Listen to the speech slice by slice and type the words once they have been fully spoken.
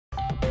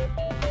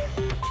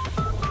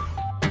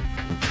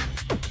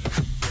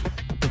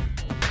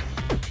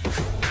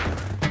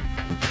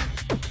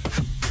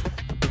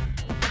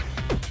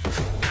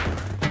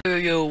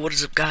Yo, what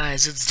is up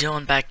guys, it's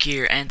Dylan back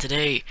here, and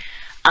today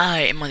I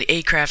am on the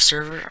A-Craft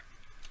server,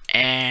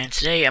 and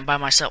today I'm by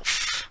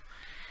myself.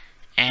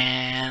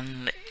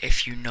 And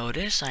if you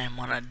notice, I am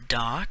on a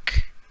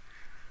dock.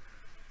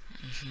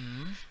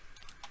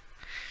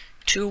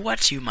 To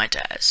what, you might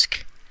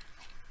ask?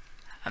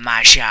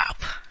 My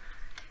shop.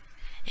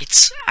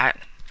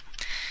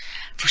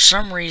 For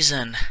some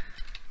reason,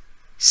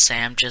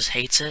 Sam just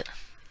hates it.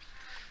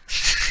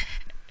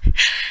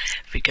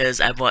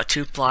 Because I bought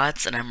 2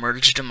 plots and I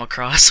merged them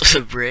across with a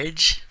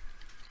bridge,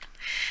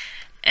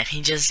 and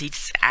he just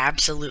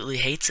absolutely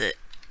hates it.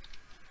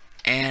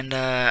 And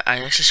I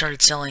actually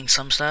started selling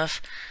some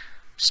stuff: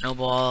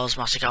 snowballs,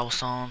 mossy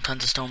cobblestone,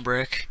 tons of stone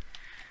brick.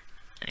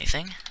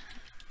 Anything?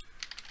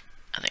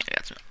 I think I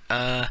got some.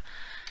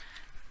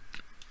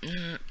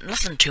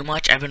 Nothing too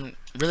much. I've been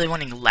really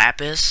wanting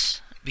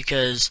lapis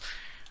because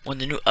when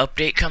the new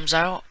update comes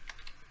out,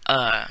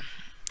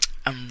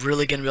 I'm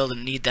really gonna be able to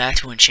need that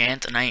to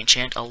enchant, and I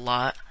enchant a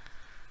lot.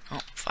 Oh,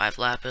 5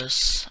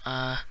 lapis.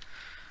 Must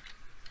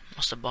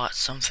have bought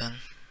something.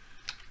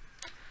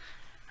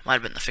 Might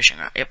have been the fishing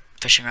rod. Yep,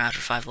 fishing rod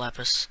for 5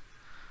 lapis.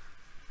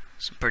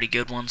 Some pretty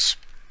good ones.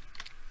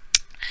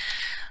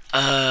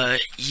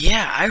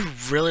 Yeah, I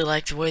really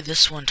like the way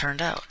this one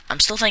turned out. I'm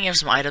still thinking of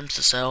some items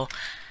to sell.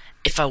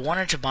 If I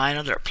wanted to buy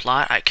another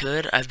plot, I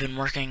could. I've been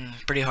working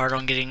pretty hard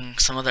on getting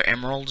some other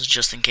emeralds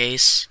just in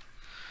case.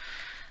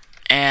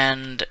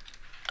 And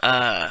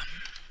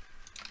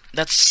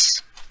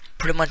that's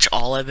pretty much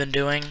all I've been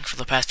doing for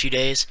the past few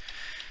days.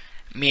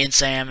 Me and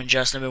Sam and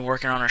Justin have been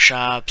working on our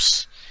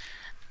shops,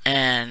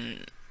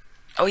 and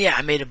oh yeah,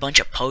 I made a bunch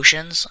of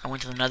potions. I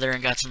went to the Nether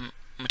and got some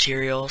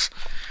materials.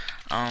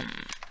 Let's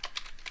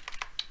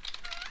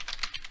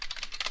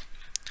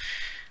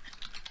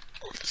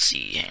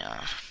see. Hang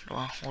on.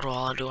 Well, what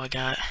all do I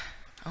got?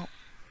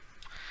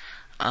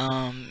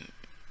 Oh,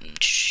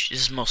 this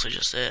is mostly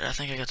just it. I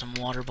think I got some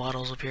water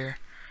bottles up here.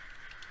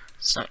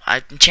 So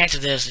I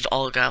enchanted this.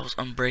 All I got was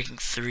Unbreaking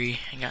 3.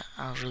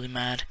 I was really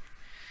mad.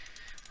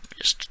 Let me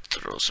just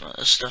throw some of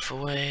this stuff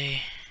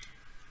away.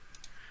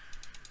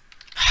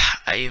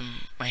 I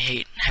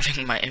hate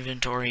having my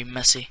inventory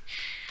messy.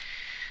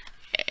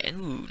 And,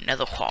 ooh,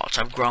 nether quartz.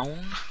 I've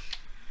grown.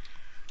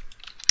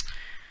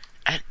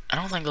 I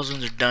don't think those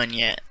ones are done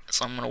yet,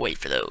 so I'm gonna wait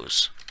for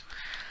those.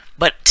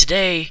 But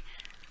today,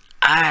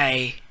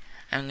 I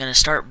am gonna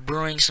start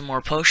brewing some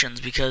more potions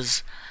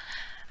because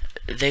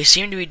they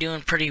seem to be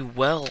doing pretty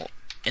well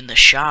in the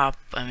shop.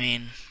 I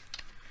mean,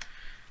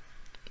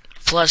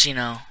 plus, you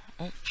know,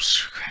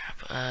 oops,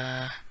 crap.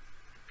 Let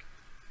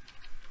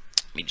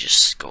me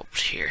just go up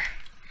here.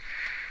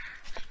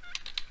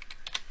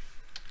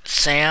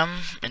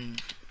 Sam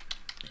and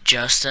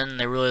Justin,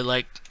 they really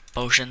like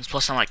potions.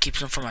 Plus, I might keep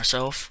some for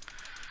myself.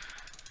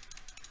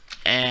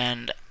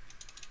 And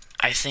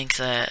I think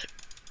that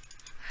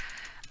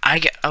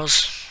I was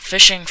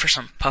fishing for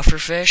some puffer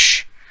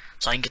fish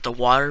so I can get the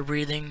water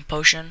breathing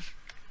potion,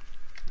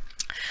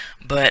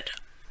 but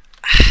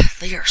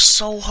they are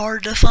so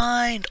hard to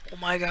find. Oh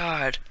my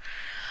god,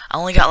 I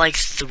only got like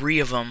 3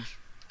 of them,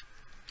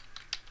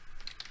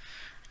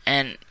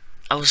 and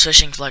I was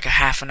fishing for like a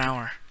half an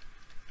hour.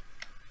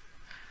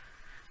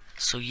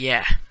 So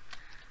yeah,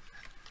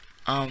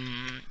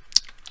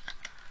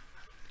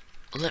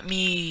 let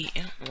me,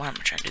 why am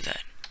I trying to do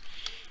that?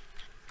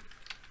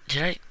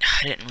 I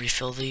didn't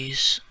refill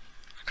these.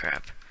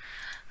 Crap.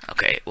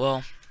 Okay,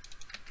 well,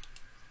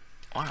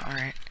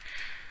 alright.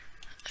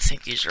 I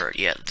think these are,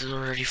 yeah, they're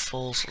already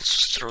full, so let's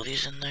just throw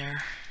these in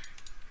there.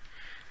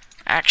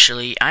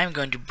 Actually, I'm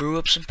going to brew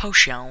up some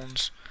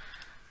potions.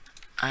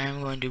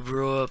 I'm going to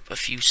brew up a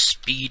few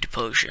speed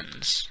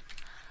potions.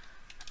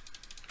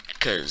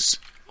 Because,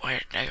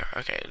 wait,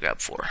 okay, I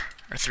got 4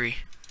 or 3.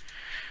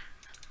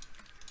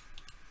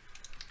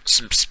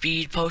 Some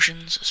speed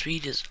potions.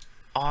 Speed is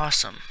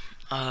awesome.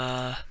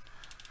 I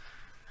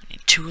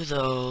need 2 of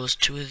those,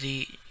 2 of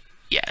the,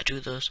 yeah, 2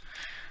 of those,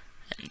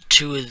 and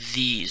 2 of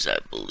these, I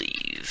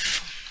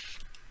believe.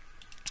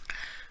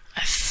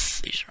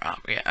 These are,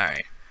 yeah,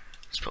 alright.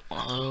 Let's put 1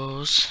 of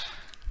those.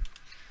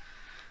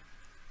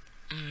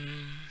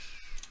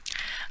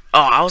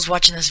 Oh, I was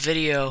watching this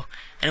video,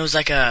 and it was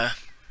like it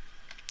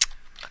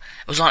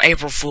was on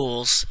April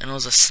Fool's, and it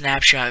was a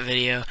snapshot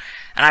video,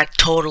 and I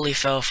totally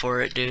fell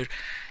for it, dude.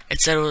 It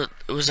said it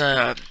was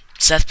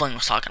Seth Bling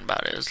was talking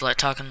about it. It was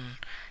like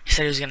he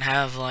said he was gonna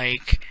have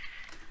like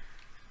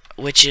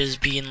witches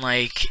being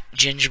like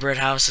gingerbread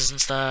houses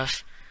and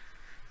stuff.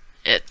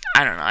 I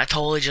don't know, I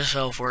totally just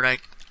fell for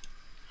it.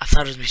 I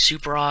thought it was gonna be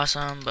super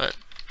awesome, but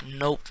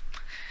nope.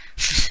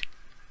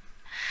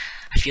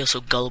 I feel so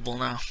gullible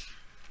now.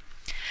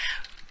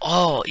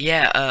 Oh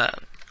yeah,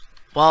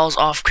 while I was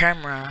off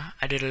camera,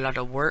 I did a lot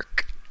of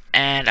work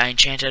and I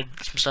enchanted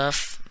some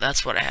stuff.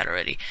 That's what I had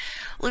already.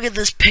 Look at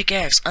this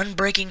pickaxe,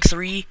 Unbreaking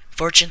 3,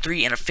 Fortune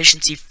 3, and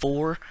Efficiency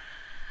 4.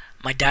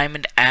 My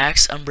diamond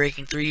axe,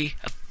 Unbreaking 3,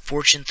 a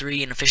Fortune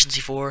 3, and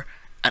Efficiency 4.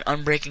 An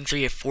Unbreaking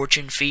 3, a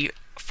Fortune 3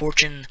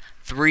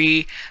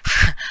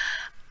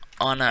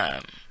 on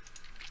a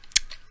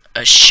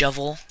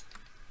shovel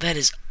That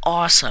is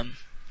awesome.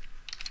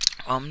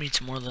 Oh, I'm gonna need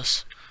some more of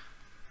this.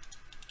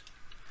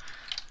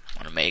 I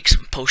want to make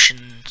some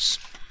potions.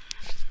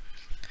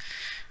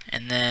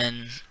 And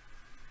then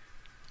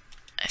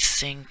I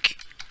think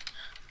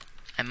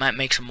I might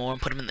make some more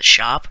and put them in the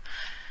shop.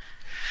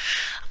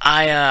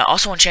 I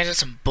also enchanted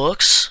some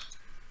books.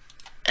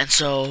 And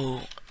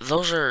so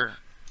those are,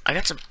 I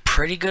got some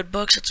pretty good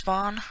books at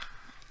spawn.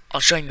 I'll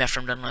show you after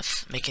I'm done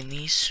with making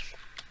these.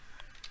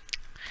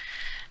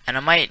 And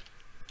I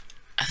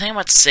think I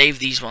might save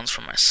these ones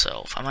for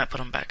myself. I might put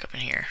them back up in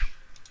here.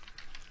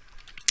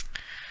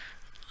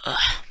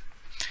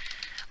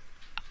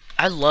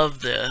 I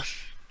love the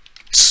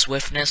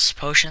swiftness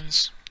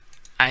potions.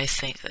 I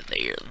think that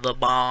they are the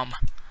bomb.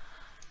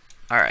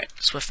 Alright,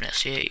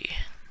 swiftness, yay.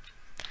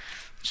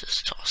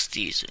 Just toss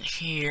these in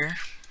here.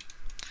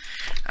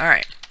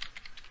 Alright.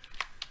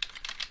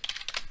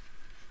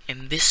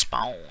 In this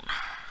spawn.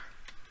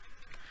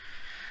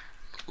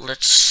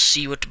 Let's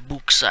see what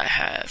books I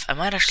have. I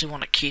might actually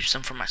want to keep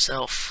some for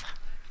myself.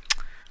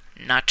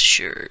 Not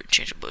sure.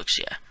 Change the books,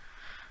 yeah.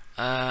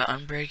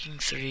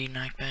 Unbreaking 3,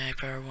 knockback,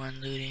 power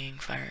 1, looting,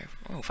 fire.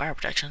 Oh, fire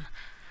protection.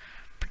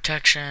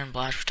 Protection,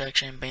 blast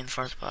protection, bane the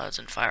arthropods,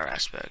 and fire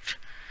aspect.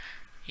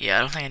 Yeah, I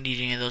don't think I need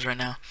any of those right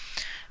now.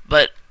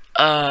 But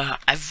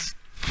I've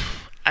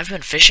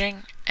been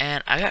fishing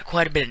and I got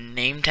quite a bit of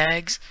name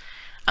tags.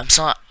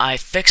 I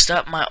fixed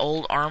up my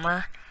old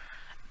armor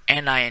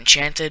and I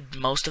enchanted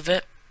most of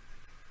it.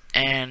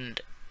 And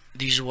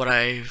these are what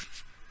I'm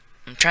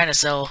trying to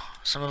sell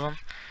some of them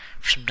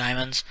for some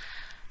diamonds.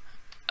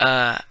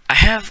 I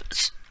have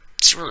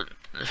it's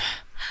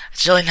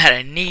really not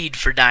a need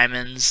for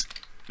diamonds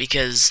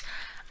because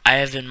I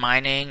have been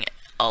mining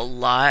a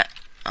lot.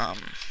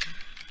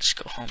 Let's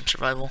go home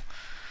survival,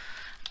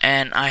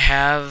 and I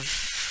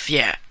have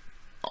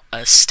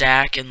a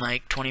stack in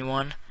like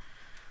 21.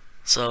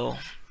 So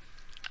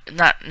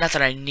not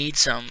that I need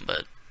some,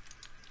 but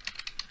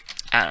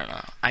I don't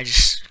know. I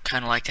just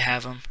kind of like to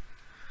have them.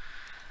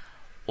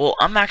 Well,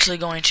 I'm actually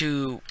going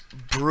to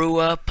brew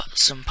up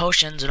some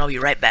potions, and I'll be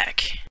right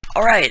back.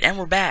 Alright, and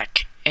we're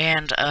back.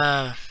 And,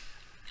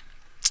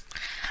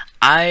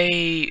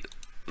 I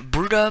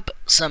brewed up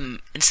some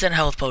instant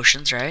health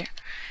potions, right?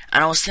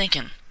 And I was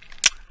thinking,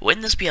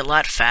 wouldn't this be a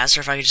lot faster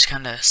if I could just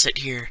kind of sit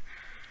here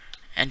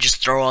and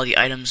just throw all the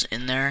items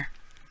in there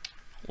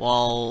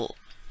while,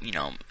 you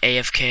know,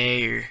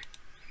 AFK or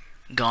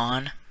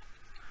gone?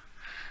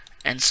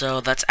 And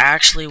so that's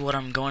actually what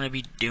I'm going to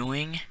be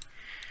doing.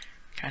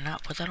 Can I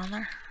not put that on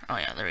there? Oh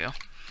yeah, there we go.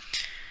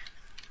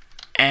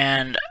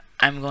 And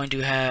I'm going to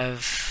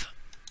have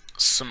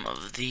some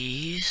of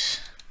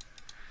these.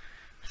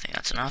 I think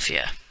that's enough,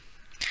 yeah.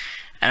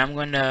 And I'm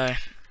going to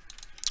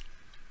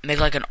make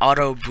like an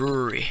auto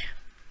brewery.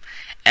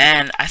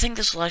 And I think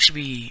this will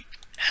actually be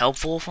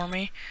helpful for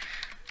me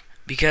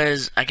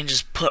because I can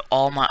just put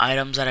all my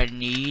items that I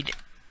need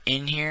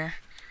in here.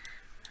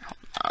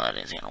 Oh, that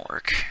isn't gonna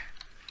work.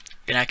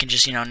 And I can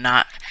just, you know,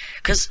 not,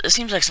 because it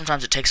seems like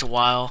sometimes it takes a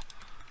while.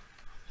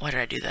 Why did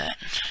I do that?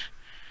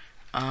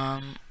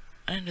 I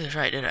didn't do this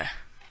right, did I?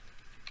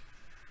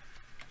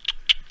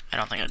 I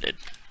don't think I did.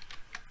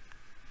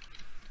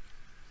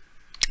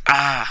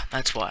 Ah,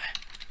 that's why.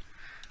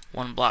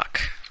 One block.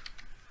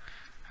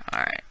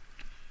 Alright.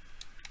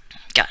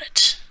 Got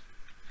it.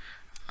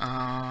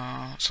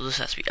 So this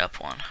has to be up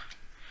one.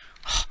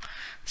 Oh,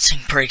 this thing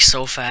breaks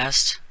so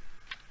fast.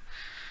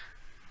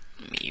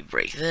 Let me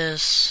break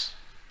this.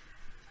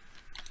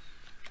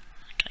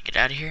 Can I get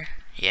out of here?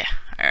 Yeah,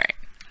 alright.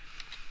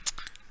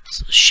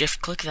 So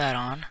shift click that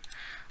on.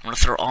 I'm gonna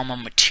throw all my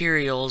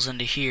materials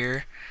into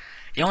here.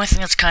 The only thing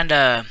that's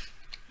kinda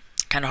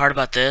hard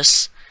about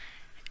this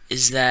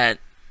is that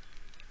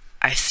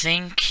I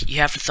think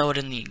you have to throw it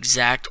in the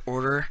exact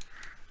order,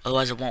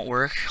 otherwise it won't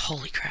work.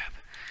 Holy crap.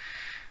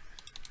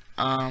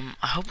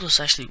 I hope this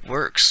actually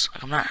works.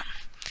 Like, I'm not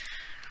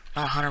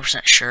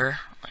 100% sure.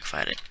 Like if I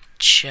had a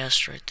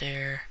chest right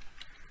there.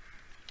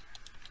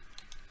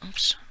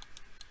 Oops.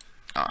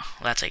 Oh,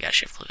 well, that's how you gotta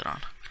shift click it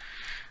on.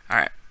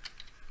 Alright.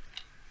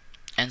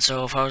 And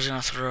so if I was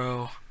gonna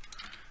throw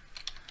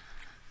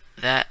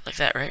that like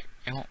that, right?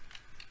 It won't.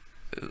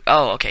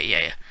 Oh, okay,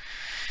 yeah.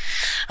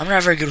 I'm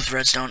not very good with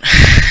redstone.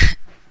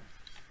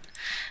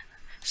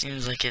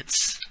 Seems like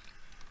it's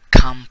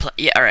complex.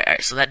 Yeah,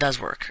 alright, so that does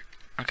work.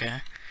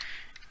 Okay.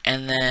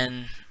 And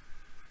then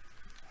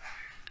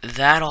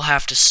that'll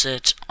have to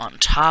sit on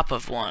top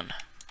of one.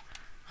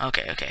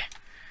 Okay.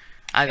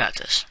 I got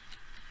this.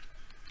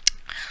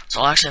 So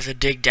I'll actually have to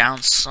dig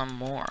down some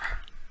more.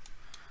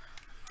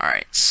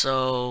 Alright,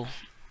 so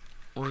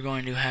we're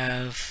going to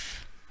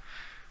have...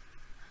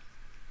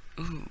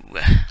 Ooh,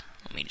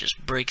 let me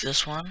just break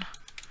this one.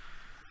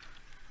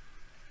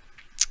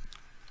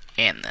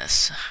 And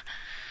this.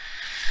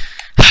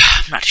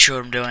 I'm not sure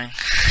what I'm doing.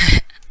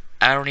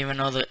 I don't even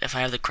know if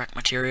I have the correct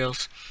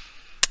materials.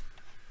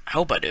 I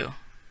hope I do.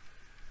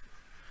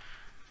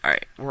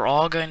 Alright, we're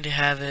all going to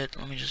have it.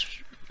 Let me just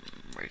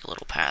break a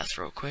little path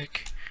real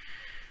quick.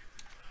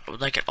 I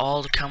would like it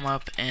all to come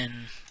up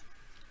in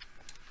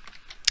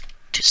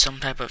some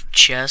type of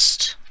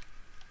chest,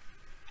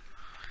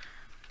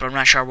 but I'm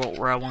not sure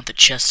where I want the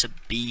chest to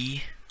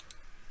be.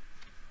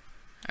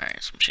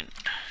 Alright, so I'm just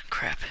gonna,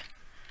 crap.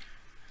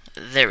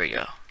 There we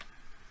go.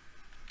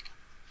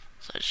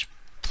 So I just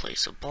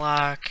place a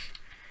block.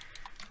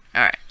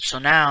 Alright, so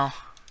now,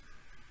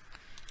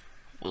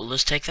 will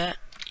this take that?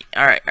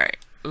 Alright, alright.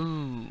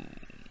 Ooh.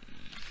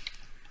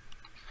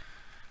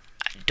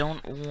 I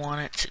don't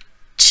want it to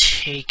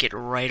take it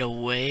right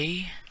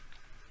away.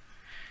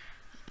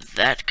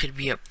 That could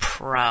be a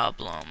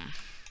problem.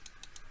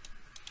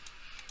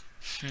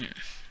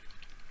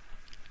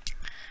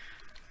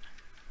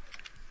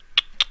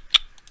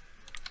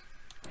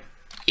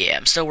 Yeah,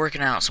 I'm still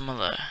working out some of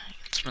the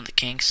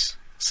kinks,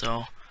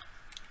 so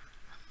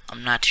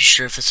I'm not too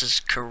sure if this is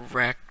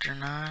correct or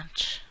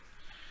not.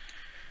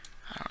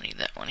 I don't need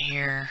that one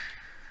here.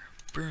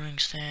 Brewing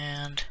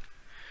stand.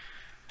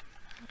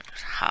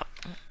 Hop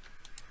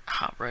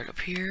right up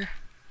here.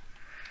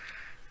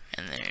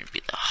 And then it'd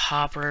be the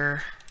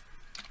hopper,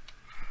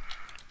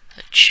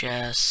 the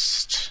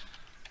chest,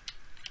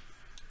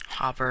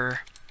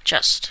 hopper,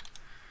 chest.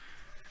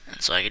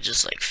 And so I could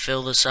just like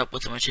fill this up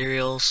with the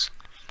materials.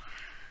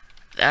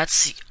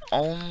 That's the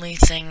only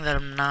thing that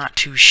I'm not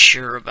too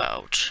sure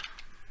about.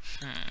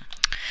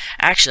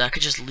 Actually, I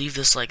could just leave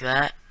this like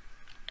that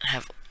and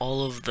have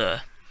all of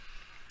the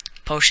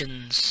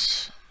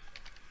potions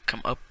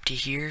come up to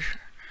here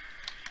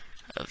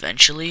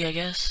eventually, I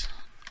guess.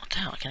 What the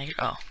hell? Can I get...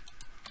 Oh.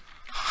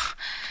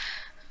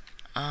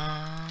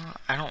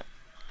 I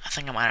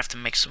think I might have to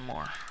make some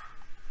more.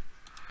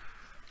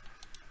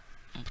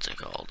 What's it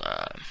called?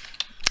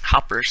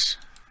 Hoppers.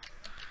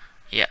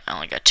 Yeah, I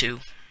only got 2.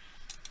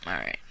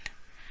 Alright.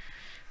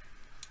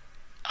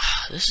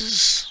 This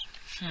is...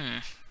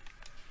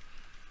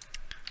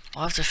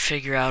 I'll have to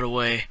figure out a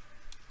way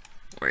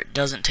where it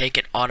doesn't take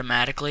it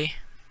automatically.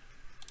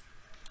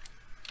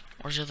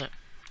 Where's the other...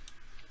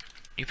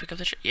 You pick up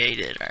the... Yeah, you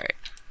did. Alright.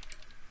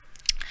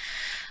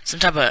 Some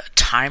type of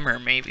timer,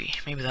 maybe.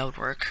 Maybe that would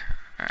work.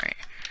 Alright.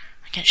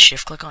 I can't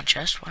shift click on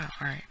chest? Wow.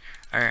 Alright.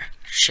 Or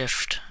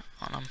shift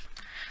on them.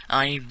 Oh,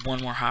 I need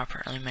one more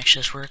hopper. Let me make sure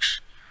this works.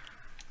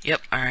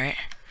 Yep. Alright.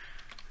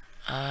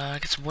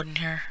 Get some wood in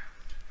here.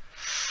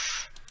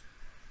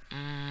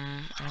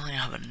 I don't think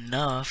I have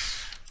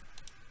enough.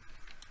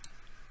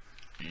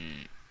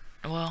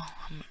 Well,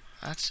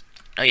 that's...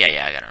 Oh,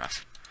 yeah, I got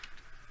enough.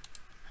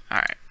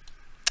 Alright.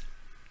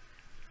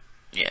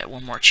 Yeah,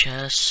 one more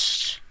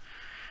chest.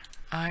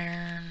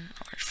 Iron,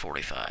 or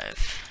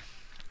 45.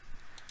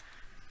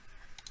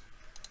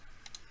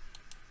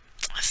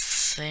 I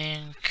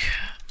think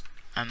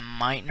I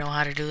might know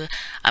how to do this.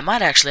 I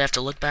might actually have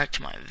to look back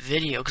to my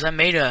video, because I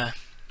made an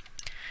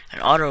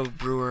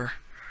auto-brewer,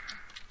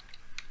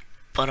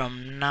 but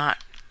I'm not...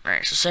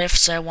 Alright, so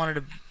say I wanted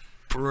to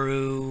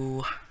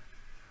brew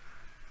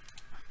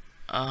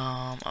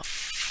a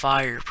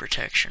fire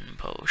protection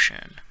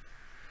potion.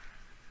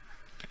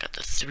 I got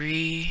the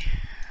 3.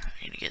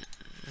 I need to get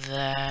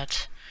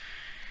that,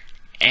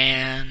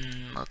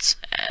 and let's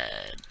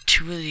add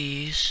 2 of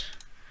these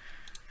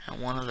and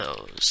 1 of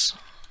those.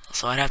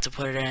 So I'd have to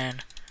put it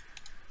in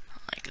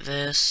like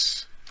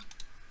this,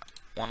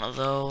 1 of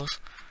those,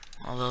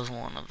 1 of those,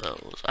 1 of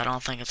those. I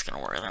don't think it's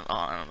gonna work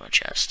on the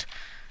chest.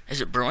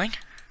 Is it brewing?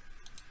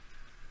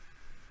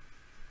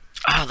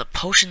 Ah, the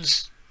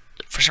potions.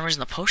 For some reason,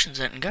 the potions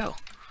didn't go.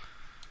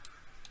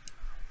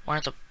 Why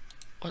aren't the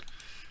what?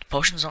 The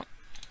potions don't.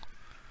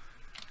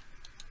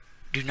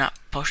 Do not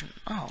potion.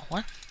 Oh,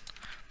 what?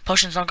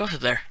 Potions don't go through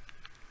there.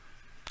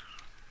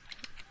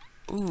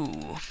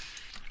 Ooh.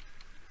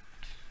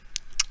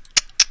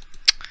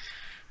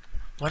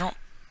 Why don't...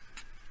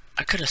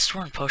 I could have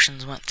sworn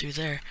potions went through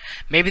there.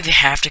 Maybe they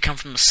have to come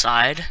from the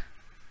side.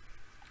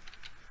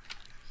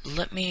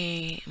 Let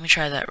me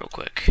try that real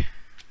quick.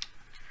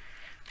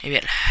 Maybe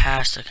it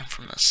has to come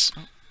from this.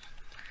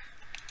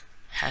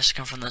 Has to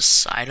come from the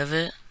side of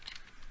it.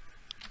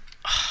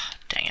 Oh,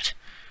 dang it.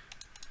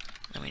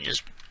 Let me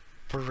just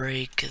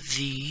break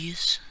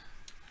these.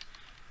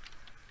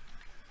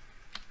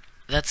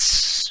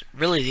 That's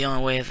really the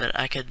only way that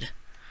I could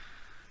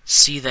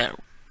see that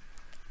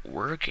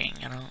working,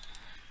 you know.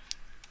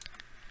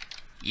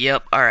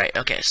 Yep, alright,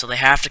 okay, so they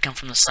have to come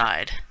from the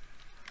side.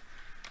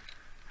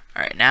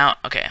 Alright, now,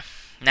 okay.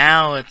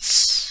 Now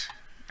it's...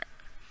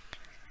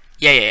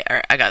 Yeah,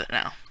 alright, I got it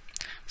now.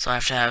 So I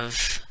have to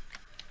have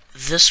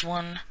this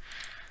one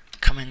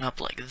coming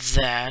up like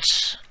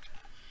that.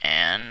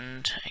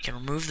 And I can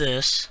remove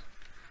this,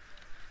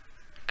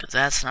 because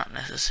that's not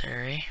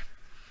necessary.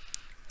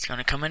 It's going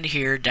to come into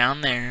here,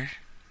 down there.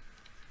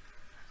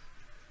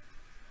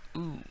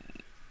 Ooh.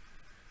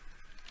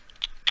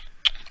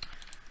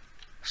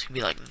 It's going to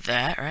be like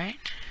that, right?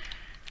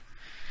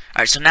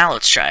 Alright, so now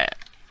let's try it.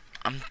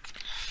 Alright,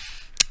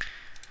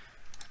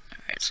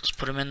 so let's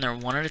put them in there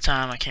one at a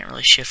time. I can't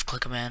really shift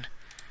click them in.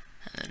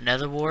 And the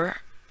nether wart.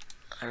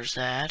 There's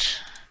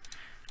that.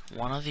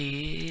 One of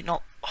the...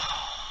 No.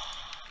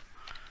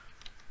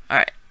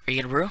 Alright, are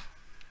you gonna brew?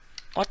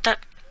 What the?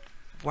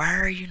 Why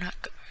are you not...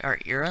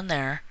 Alright, you're in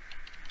there.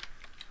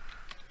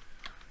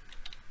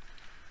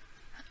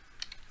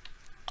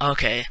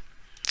 Okay.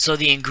 So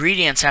the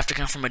ingredients have to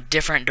come from a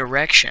different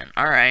direction.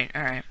 Alright,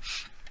 alright.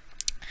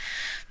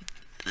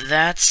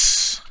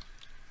 That's...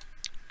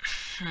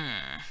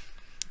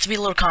 It's be a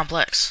little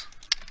complex.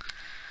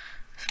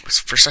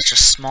 For such a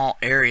small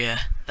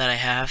area that I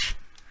have.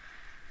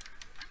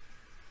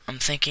 I'm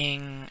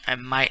thinking I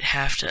might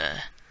have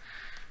to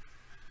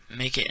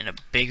make it in a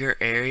bigger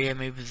area,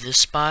 maybe this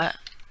spot.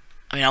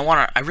 I mean,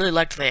 I really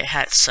liked the way I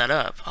had it set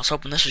up. I was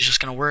hoping this was just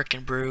gonna work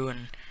and brew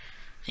and,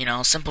 you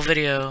know, simple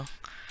video.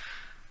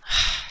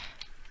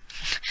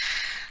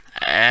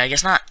 I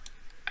guess not.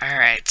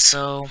 Alright,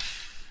 so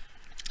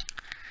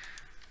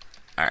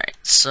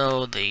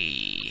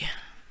the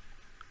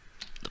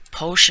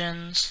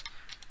potions,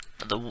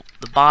 the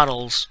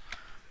bottles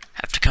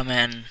have to come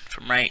in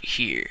from right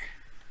here.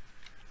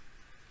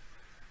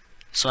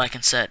 So I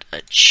can set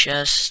a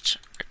chest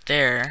right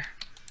there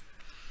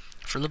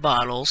for the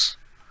bottles,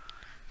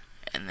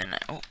 and then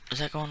oh, is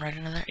that going right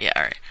into there? Yeah,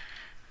 alright.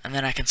 And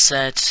then I can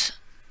set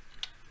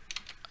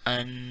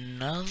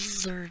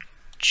another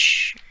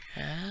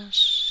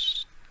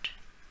chest.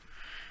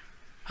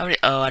 How many?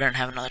 Oh, I don't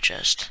have another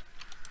chest.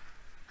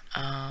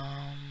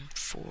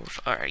 4.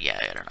 Alright, yeah,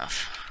 I got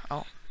enough.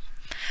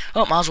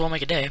 Oh, might as well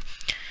make a day.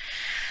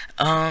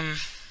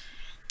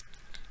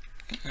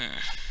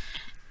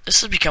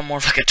 This has become more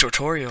of like a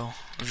tutorial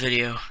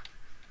video.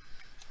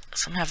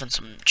 So I'm having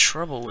some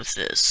trouble with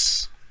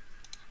this.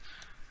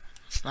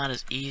 It's not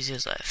as easy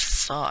as I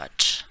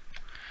thought.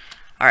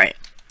 Alright.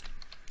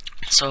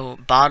 So,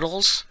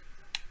 bottles,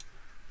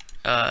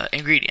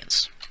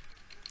 ingredients.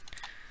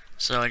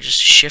 So I just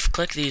shift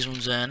click these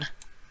ones in.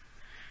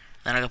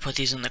 Then I can put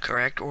these in the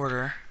correct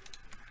order.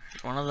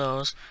 There's one of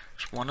those.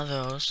 There's one of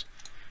those.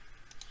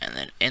 And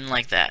then in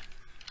like that.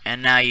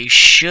 And now you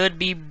should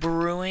be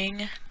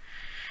brewing.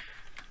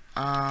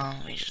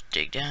 Let me just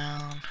dig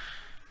down.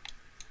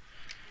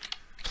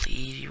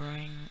 Please,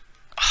 brewing.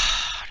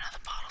 Oh, now the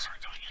bottles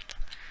aren't going in.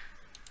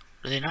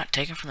 Are they not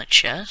taken from the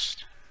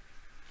chest?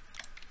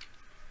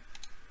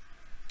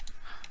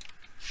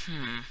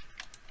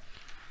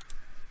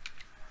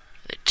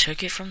 They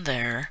took it from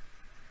there.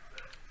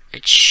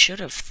 It should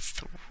have.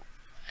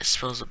 I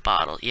suppose the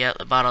bottle. Yeah,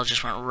 the bottle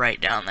just went right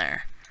down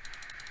there.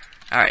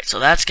 Alright, so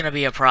that's gonna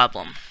be a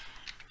problem.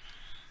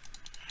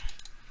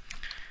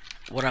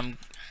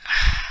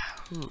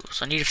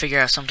 So I need to figure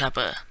out some type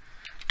of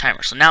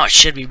timer. So now it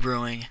should be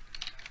brewing,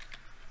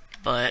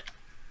 but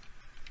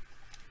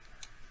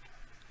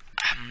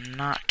I'm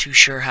not too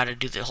sure how to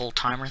do the whole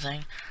timer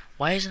thing.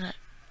 Why isn't it?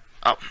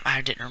 Oh,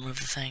 I didn't remove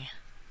the thing.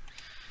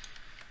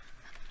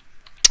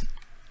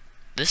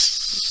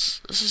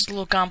 This is a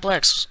little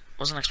complex.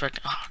 Wasn't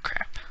expecting. Oh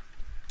crap!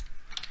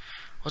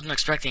 Wasn't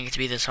expecting it to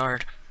be this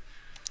hard.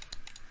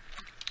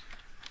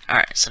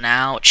 Alright, so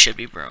now it should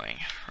be brewing,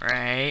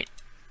 right?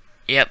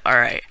 Yep,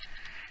 alright.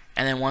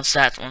 And then once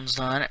that one's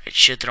done, it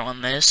should throw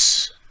in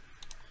this.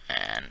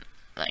 And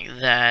like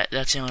that.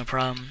 That's the only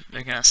problem.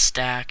 They're gonna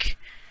stack.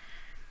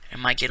 It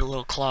might get a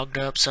little clogged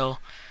up, so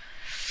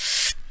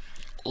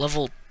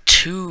level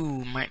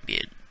 2 might be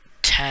a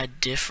tad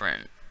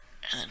different.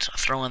 And then so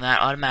throw in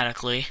that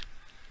automatically.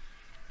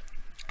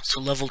 So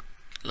level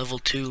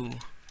 2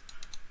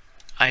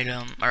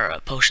 item or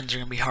potions are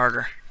gonna be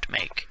harder to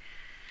make.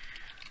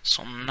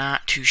 So I'm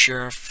not too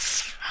sure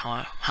if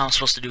how I'm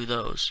supposed to do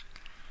those.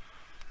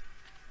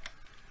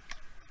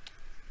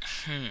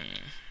 I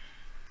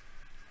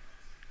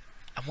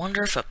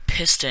wonder if a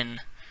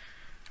piston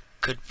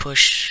could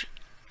push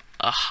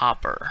a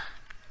hopper.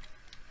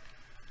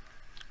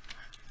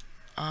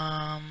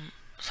 So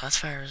that's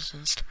fire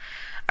resistant.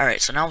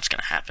 Alright, so now what's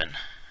gonna happen?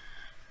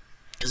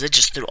 Because it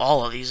just threw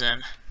all of these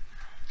in.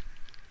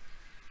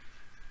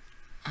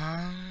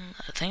 I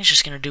think it's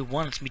just gonna do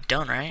one. It's gonna be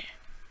done, right?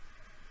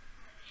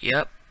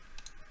 Yep.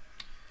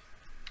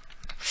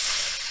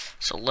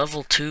 So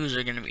level 2s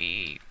are gonna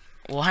be.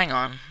 Well, hang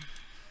on.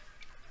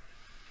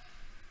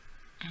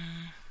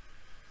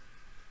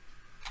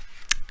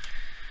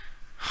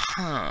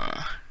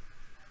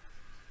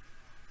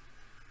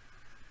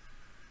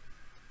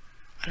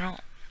 I'm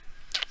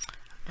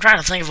trying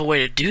to think of a way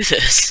to do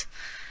this.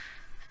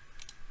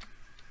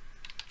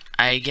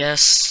 I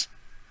guess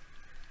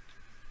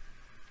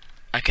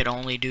I could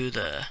only do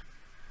the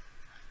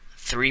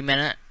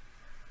 3-minute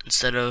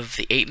instead of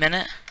the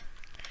 8-minute.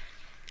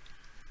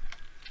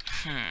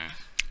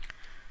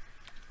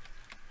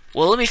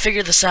 Well, let me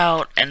figure this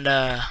out, and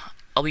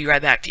I'll be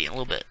right back to you in a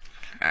little bit.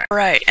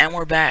 Alright, and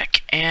we're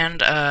back,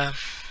 and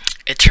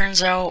it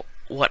turns out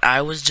what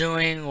I was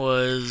doing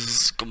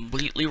was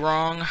completely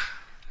wrong,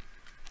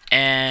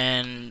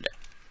 and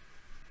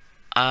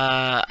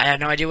I had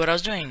no idea what I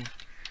was doing.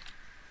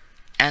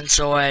 And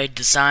so I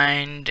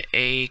designed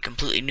a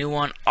completely new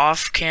one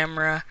off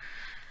camera,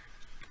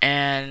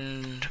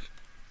 and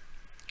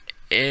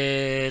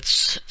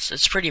it's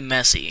pretty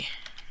messy.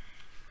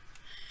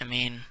 I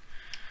mean,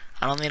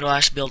 I don't think it'll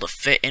actually be able to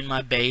fit in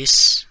my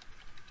base,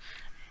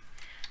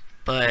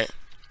 but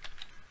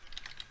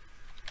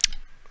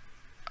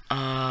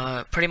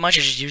pretty much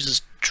it just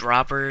uses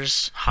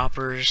droppers,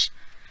 hoppers,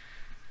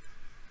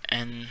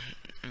 and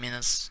I mean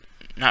that's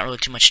not really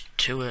too much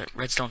to it.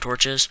 Redstone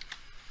torches,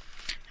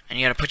 and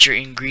you gotta put your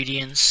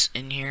ingredients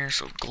in here.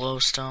 So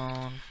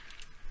glowstone,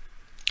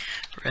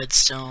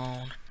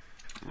 redstone,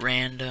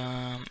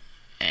 random,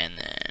 and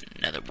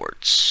then nether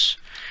warts.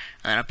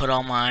 And then I put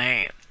all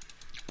my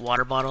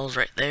water bottles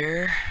right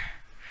there.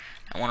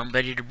 I want them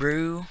ready to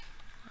brew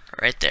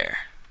right there.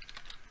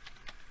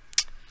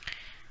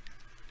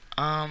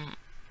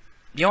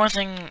 The only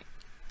thing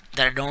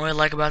that I don't really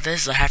like about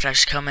this is I have to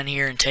actually come in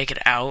here and take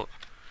it out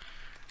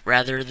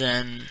rather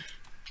than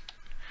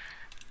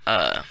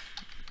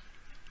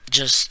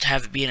just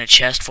have it be in a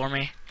chest for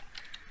me.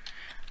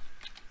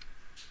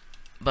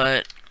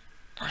 But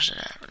where's it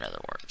at? In other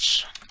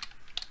words,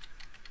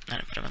 I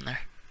didn't put them in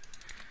there.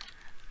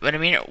 But I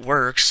mean, it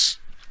works,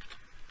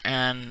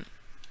 and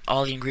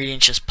all the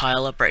ingredients just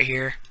pile up right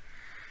here.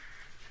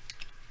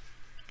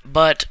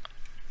 But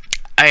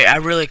I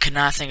really could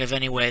not think of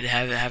any way to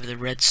have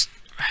the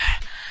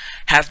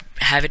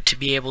have it to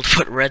be able to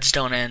put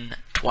redstone in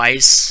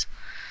twice.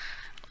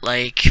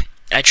 Like,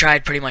 I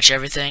tried pretty much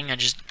everything, I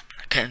just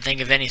couldn't think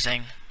of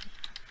anything.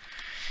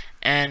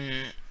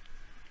 And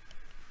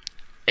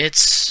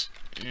it's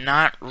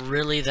not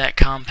really that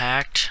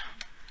compact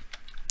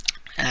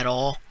at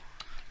all.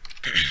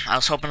 I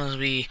was hoping it would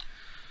be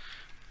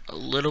a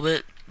little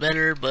bit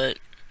better, but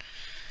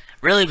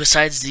really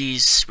besides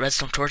these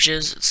redstone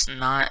torches, it's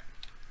not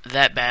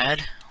that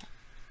bad.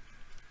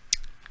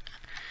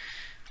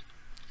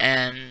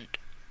 And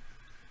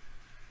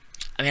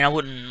I mean, I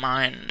wouldn't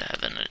mind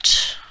having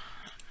it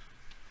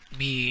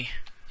be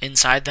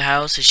inside the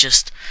house. It's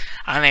just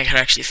I don't think I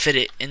could actually fit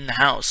it in the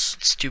house.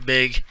 It's too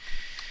big.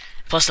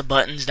 Plus the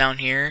buttons down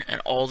here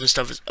and all this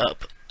stuff is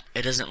up.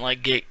 It doesn't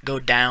like go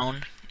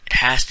down. It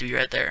has to be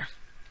right there.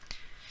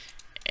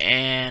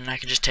 And I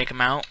can just take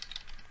them out.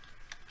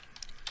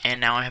 And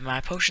now I have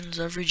my potions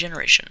of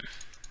regeneration.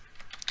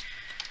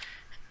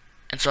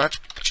 And so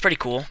that's pretty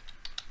cool.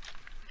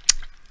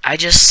 I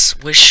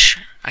just wish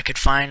I could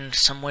find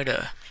some way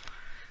to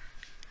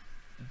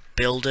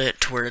build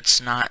it to where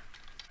it's not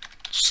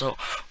so...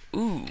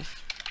 Ooh.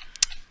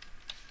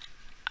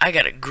 I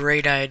got a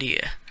great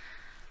idea.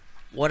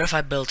 What if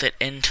I built it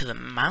into the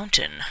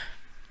mountain?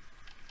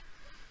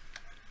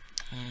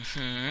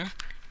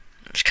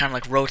 Just kind of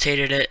like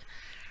rotated it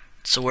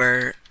so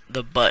where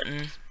the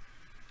button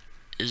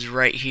is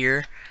right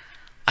here.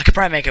 I could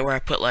probably make it where I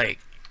put like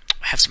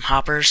have some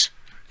hoppers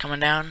coming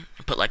down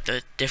and put like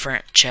the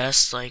different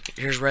chests, like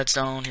here's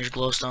redstone, here's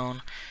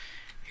glowstone,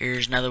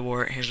 here's nether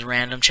wart, here's the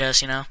random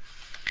chest, you know,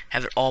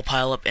 have it all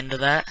pile up into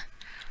that.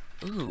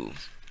 Ooh.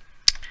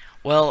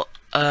 Well,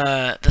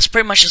 that's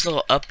pretty much this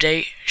little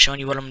update showing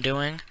you what I'm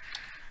doing,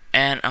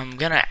 and I'm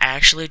gonna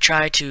actually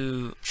try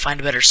to find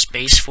a better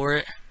space for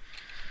it.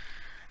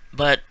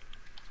 But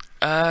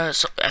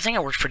so I think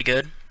it works pretty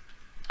good.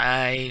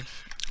 I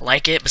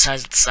like it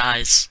besides its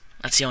size.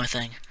 That's the only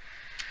thing.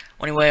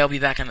 Well, anyway, I'll be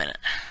back in a minute.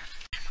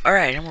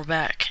 Alright, and we're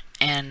back.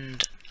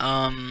 And,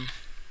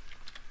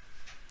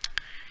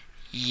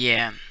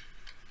 yeah.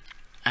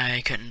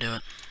 I couldn't do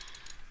it.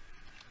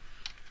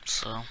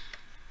 So,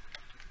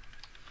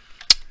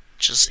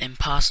 just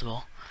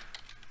impossible.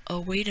 Oh,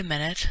 wait a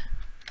minute.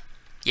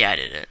 Yeah, I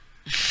did it.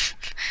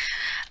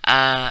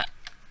 I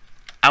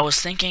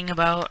was thinking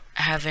about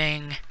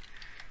having,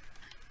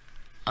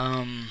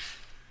 the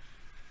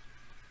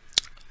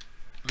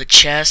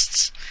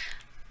chests.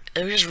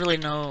 There was just really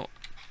no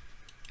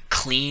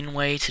clean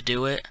way to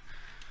do it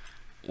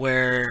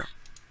where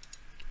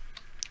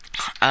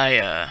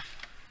I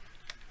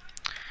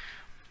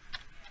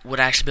would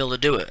actually be able to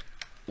do it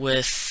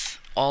with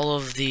all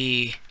of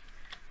the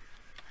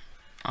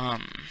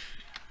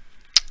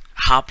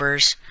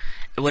hoppers.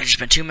 It would have just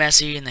been too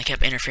messy and they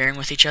kept interfering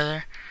with each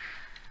other,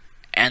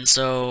 and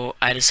so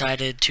I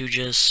decided to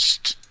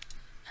just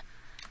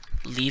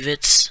leave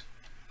it,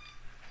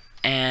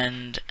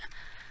 and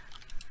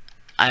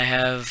I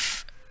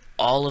have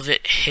all of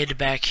it hid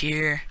back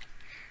here,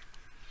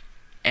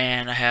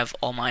 and I have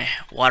all my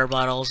water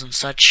bottles and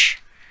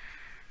such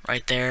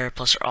right there,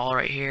 plus they're all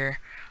right here.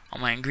 All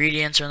my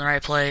ingredients are in the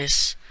right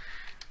place,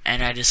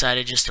 and I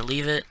decided just to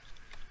leave it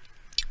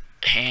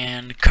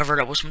and cover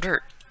it up with some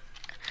dirt.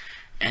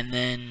 And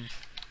then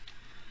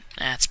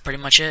that's pretty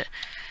much it.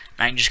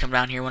 And I can just come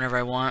down here whenever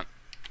I want.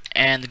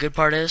 And the good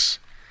part is,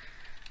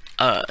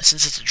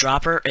 since it's a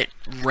dropper, it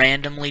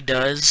randomly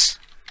does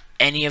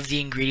any of the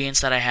ingredients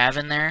that I have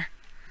in there.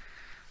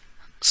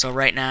 So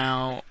right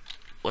now,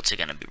 what's it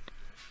gonna be?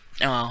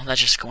 Oh, well, that's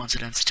just a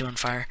coincidence. It's doing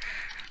fire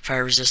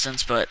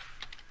resistance, but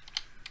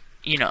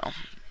you know,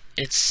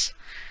 it's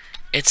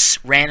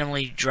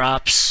randomly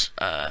drops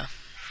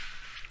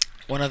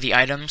one of the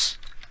items,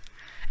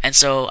 and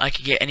so I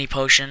could get any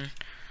potion.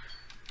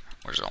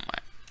 Where's all my?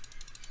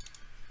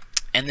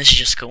 And this is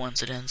just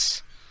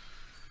coincidence.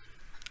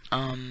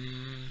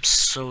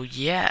 So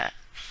yeah,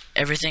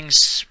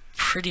 everything's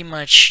pretty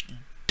much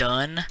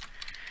done.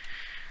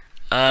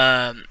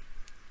 I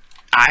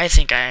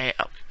think I'd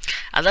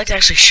like to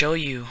actually show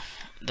you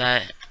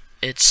that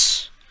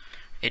it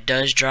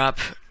does drop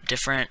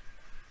different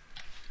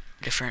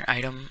different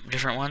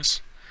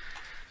ones.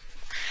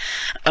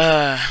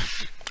 I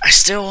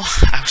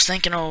was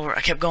thinking over,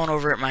 I kept going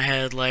over it in my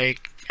head,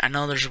 like, I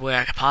know there's a way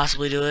I could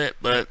possibly do it,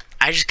 but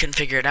I just couldn't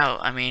figure it out.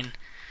 I mean,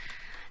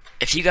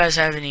 if you guys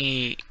have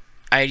any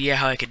idea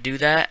how I could do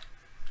that,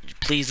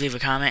 please leave a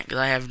comment, because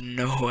I have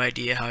no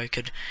idea how I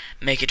could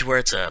make it to where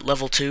it's a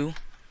level 2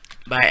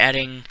 by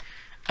adding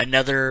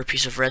another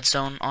piece of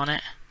redstone on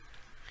it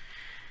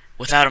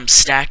without them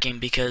stacking,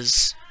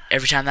 because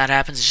every time that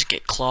happens, they just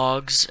get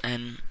clogs,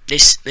 and they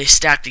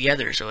stack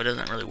together, so it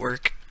doesn't really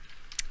work.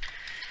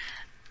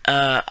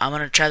 I'm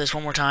going to try this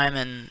one more time,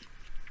 and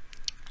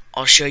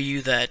I'll show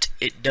you that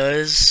it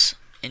does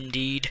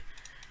indeed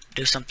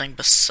do something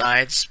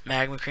besides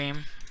magma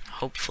cream,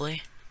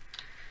 hopefully.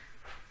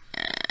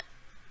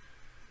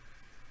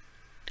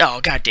 Oh,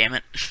 god damn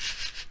it.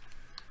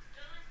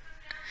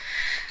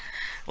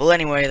 Well,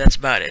 anyway, that's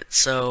about it.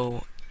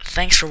 So,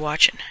 thanks for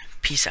watching.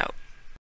 Peace out.